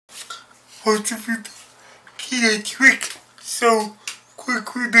most of you can't trick so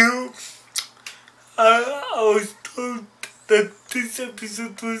quick video. I was told that this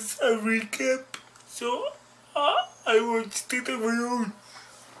episode was a recap, so I watched it on my own,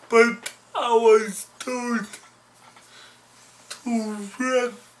 but I was told to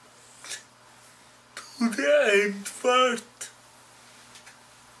react to the end part.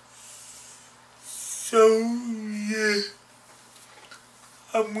 So yeah,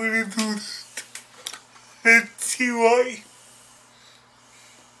 I'm gonna do that. Let's see why.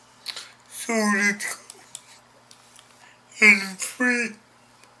 So let's go. In 3,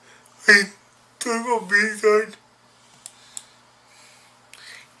 wait, turn my bass on.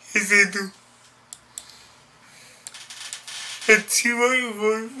 Yes, I do. Let's see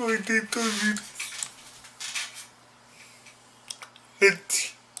why they told me this. Let's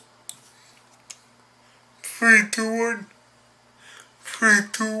see. 3, 2, 1. 3,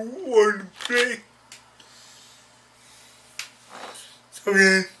 2, 1, play. So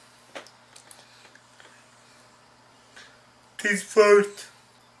yeah, this part.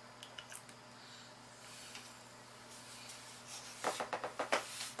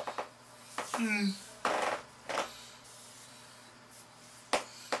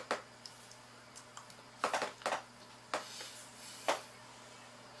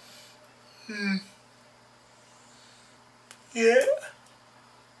 Yeah.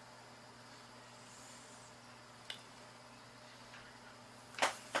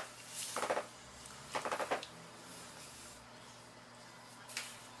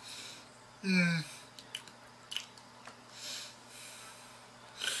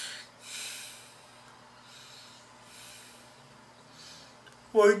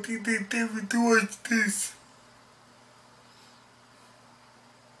 Why did they tell me to watch this?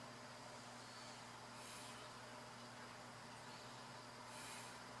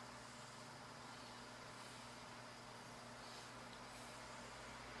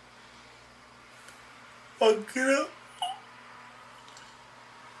 Okay.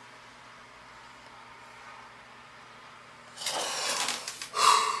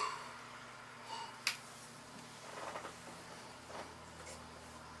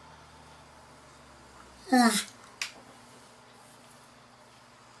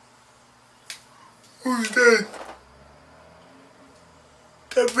 Who's that?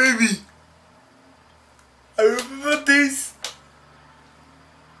 That baby. I remember this.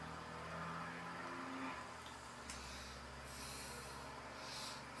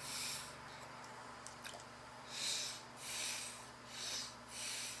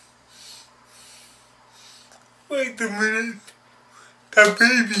 Wait a minute. That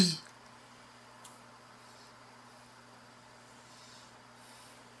baby.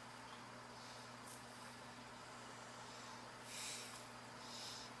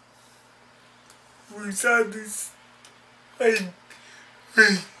 We saw this. Wait.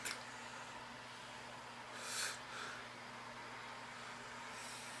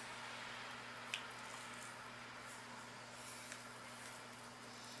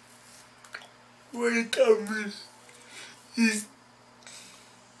 Wait a minute. He's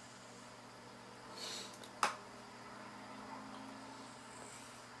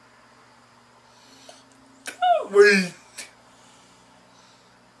wait.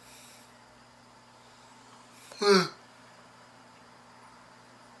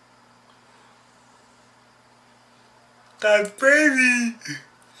 That baby.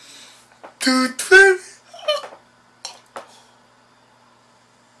 Dude, baby.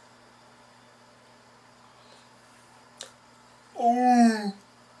 Oh.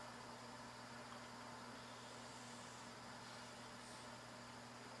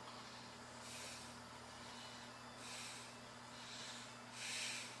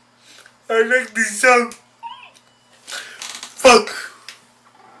 I like this song. Fuck.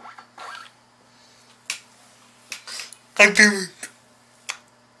 I do it.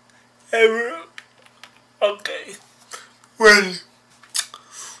 Ever. Okay. Well.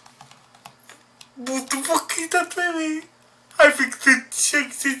 What the fuck is that baby? I think that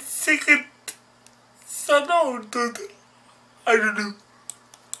Shanks is second son or daughter. I don't know.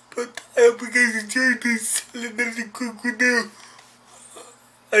 But I hope you guys enjoyed this little quick video.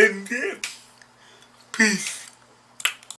 And yeah, peace.